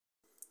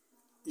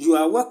You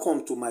are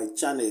welcome to my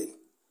channel.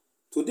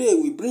 Today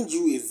we bring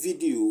you a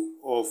video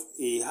of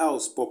a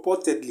house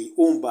purportedly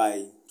owned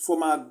by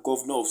former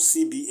governor of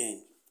CBN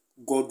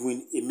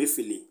Godwin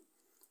Emefiele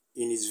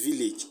in his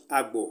village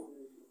Agbo.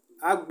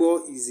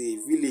 Agbo is a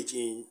village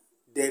in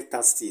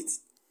Delta State.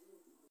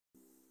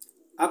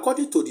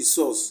 According to the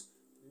source,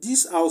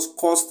 this house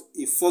cost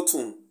a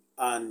fortune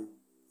and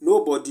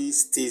nobody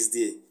stays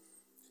there.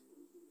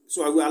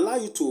 So I will allow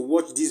you to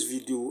watch this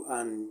video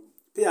and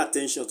pay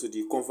attention to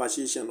the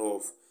conversation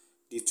of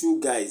the two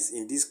guys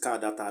in this car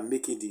that are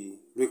making the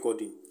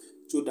recording,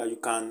 so that you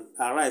can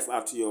arrive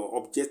at your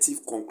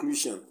objective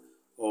conclusion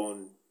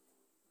on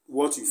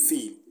what you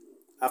feel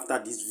after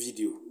this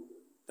video.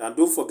 And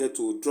don't forget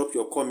to drop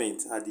your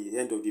comment at the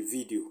end of the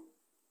video.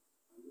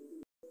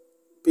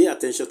 Pay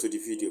attention to the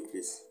video,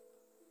 please.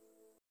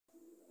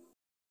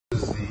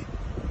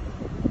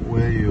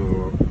 Where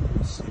your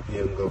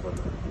CBN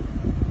governor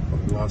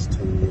of the last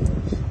 10 years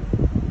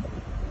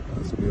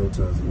has built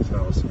us his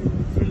house in the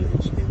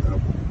village in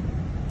Abu.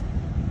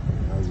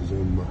 He has his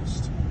own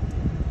mast.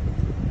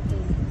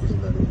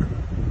 Isn't that incredible?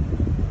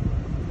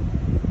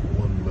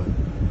 One man.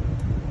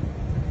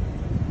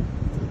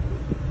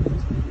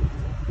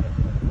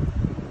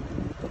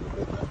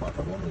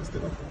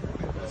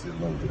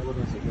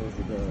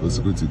 What's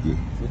good today?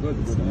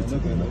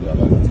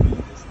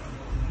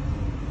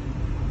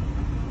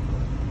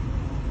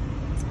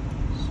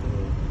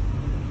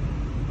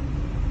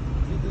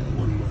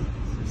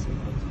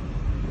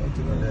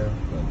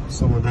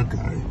 Some other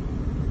guy,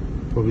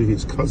 probably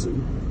his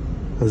cousin,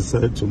 has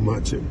decided to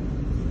match him.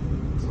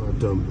 I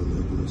don't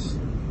believe this.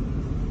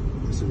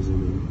 This is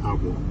in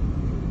Agbo,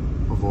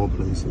 of all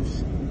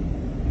places.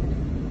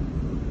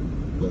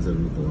 What's the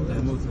report?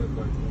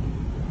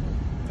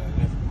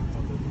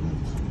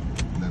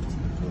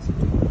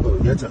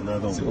 Oh, yet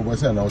another one. See,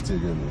 what's now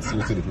again? See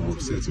what the people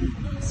say to you.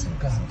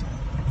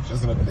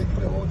 Just not making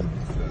them all the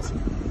difference.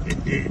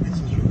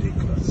 This is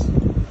ridiculous.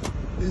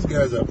 These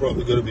guys are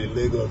probably going to be in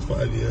Lagos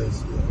 5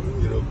 years.